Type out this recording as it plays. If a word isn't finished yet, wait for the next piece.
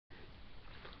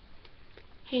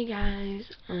Hey guys,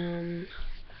 I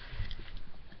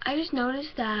just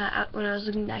noticed that when I was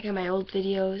looking back at my old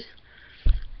videos,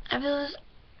 I realized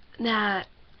that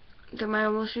my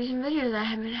most recent videos I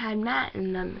haven't had Matt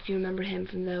in them, if you remember him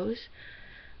from those.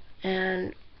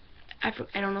 And I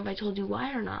don't know if I told you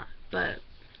why or not, but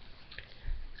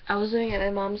I was living at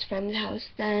my mom's friend's house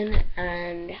then,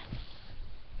 and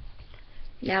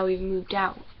now we've moved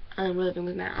out, and we're living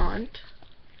with my aunt.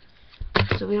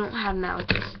 So we don't have Matt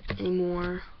with us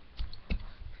anymore,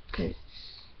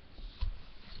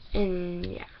 and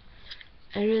yeah,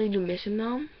 I really do miss him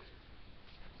though,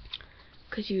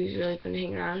 because he was really fun to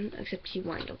hang around, except he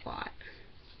whined a lot.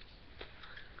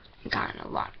 Got in a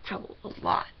lot of trouble, a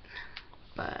lot.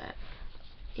 But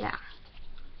yeah.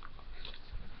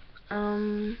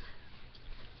 I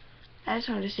just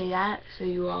wanted to say that so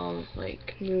you all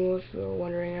knew if you were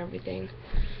wondering everything.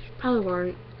 Probably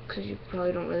weren't, because you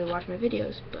probably don't really watch my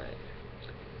videos, but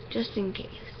just in case,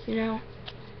 you know?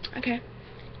 Okay.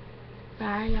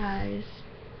 Bye guys.